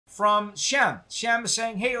from Shem. Shem is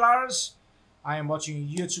saying, hey Lars, I am watching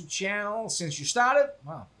your YouTube channel since you started.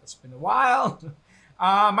 Wow, that's been a while.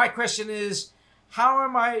 My question is, how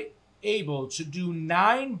am I able to do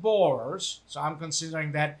 9 bores, so I'm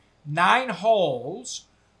considering that 9 holes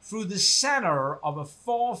through the center of a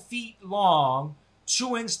 4 feet long,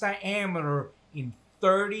 2-inch diameter in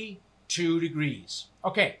 32 degrees.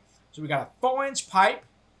 Okay, so we got a 4-inch pipe,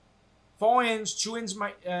 4-inch, 2-inch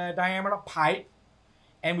diameter pipe,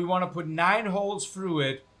 and we want to put 9 holes through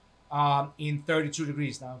it in 32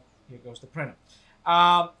 degrees. Now, here goes the printer.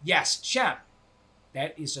 Yes, Shem,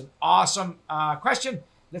 that is an awesome question.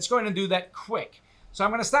 Let's go ahead and do that quick. So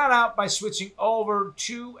I'm going to start out by switching over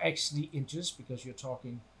to actually inches, because you're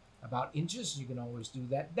talking about inches. You can always do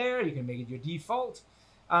that there. You can make it your default.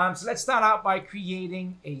 So let's start out by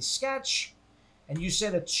creating a sketch. And you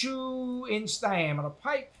said a 2-inch diameter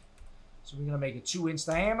pipe. So we're going to make a 2-inch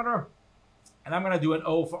diameter. And I'm going to do an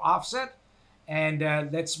O for offset. And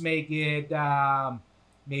let's make it,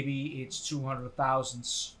 maybe it's 200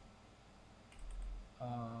 thousandths.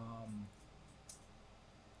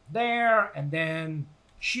 There, and then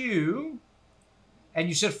Q, and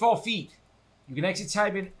you said 4 feet. You can actually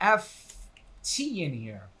type in FT in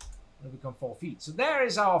here. It'll become 4 feet. So there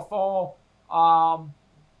is our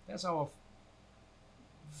that's our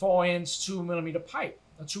 4-inch, 2mm pipe,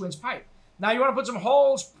 a 2-inch pipe. Now you want to put some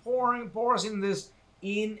holes, pores in this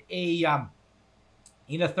in a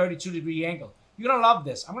 32-degree angle. You're gonna love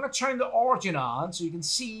this. I'm gonna turn the origin on so you can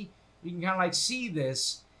see, you can kind of like see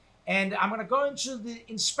this. And I'm going to go into the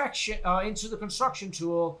inspection, into the construction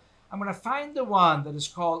tool. I'm going to find the one that is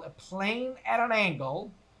called a plane at an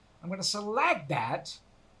angle. I'm going to select that.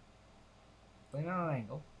 Plane at an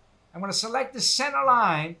angle. I'm going to select the center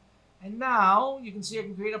line. And now you can see I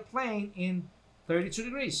can create a plane in 32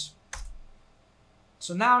 degrees.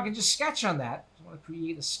 So now I can just sketch on that. So I'm going to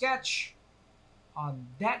create a sketch on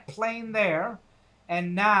that plane there.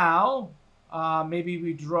 And now maybe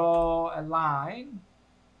we draw a line.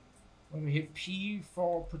 When we hit P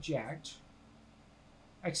for project,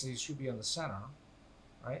 actually it should be on the center,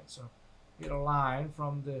 right? So hit a line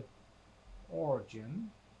from the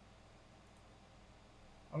origin.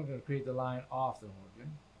 I'm going to create the line off the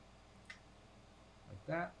origin, like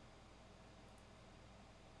that.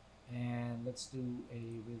 And let's do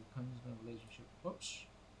a with constant relationship. Oops.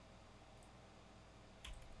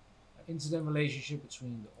 An incident relationship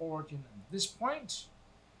between the origin and this point.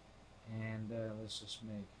 And let's just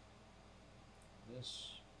make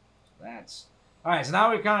this, so that's all right. So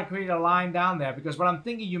now we kind of create a line down there, because what I'm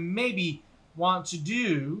thinking you maybe want to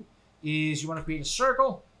do is you want to create a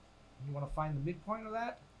circle. You want to find the midpoint of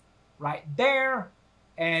that right there,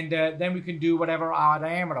 and then we can do whatever our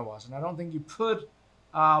diameter was. And I don't think you put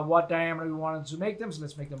what diameter we wanted to make them, so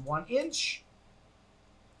let's make them 1 inch.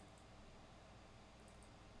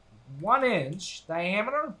 1 inch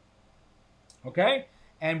diameter. Okay,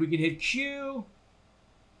 and we can hit Q.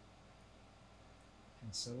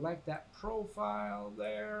 Select that profile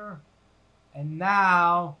there, and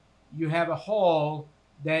now you have a hole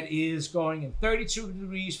that is going in 32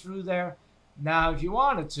 degrees through there. Now if you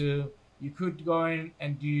wanted to, you could go in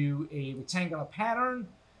and do a rectangular pattern,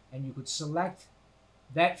 and you could select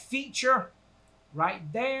that feature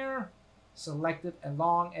right there, select it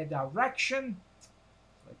along a direction,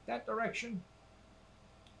 like that direction,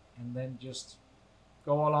 and then just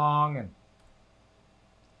go along, and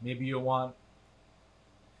maybe you want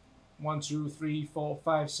 1, 2, 3, 4,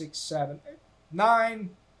 5, 6, 7, 8, 9.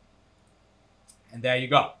 And there you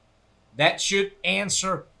go. That should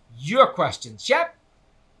answer your questions. Yep.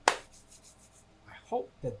 I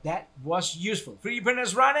hope that that was useful. 3D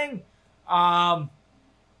printers running. Got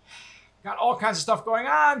all kinds of stuff going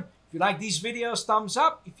on. If you like these videos, thumbs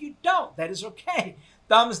up. If you don't, that is okay.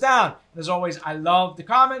 Thumbs down. And as always, I love the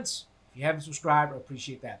comments. If you haven't subscribed, I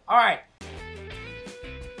appreciate that. All right.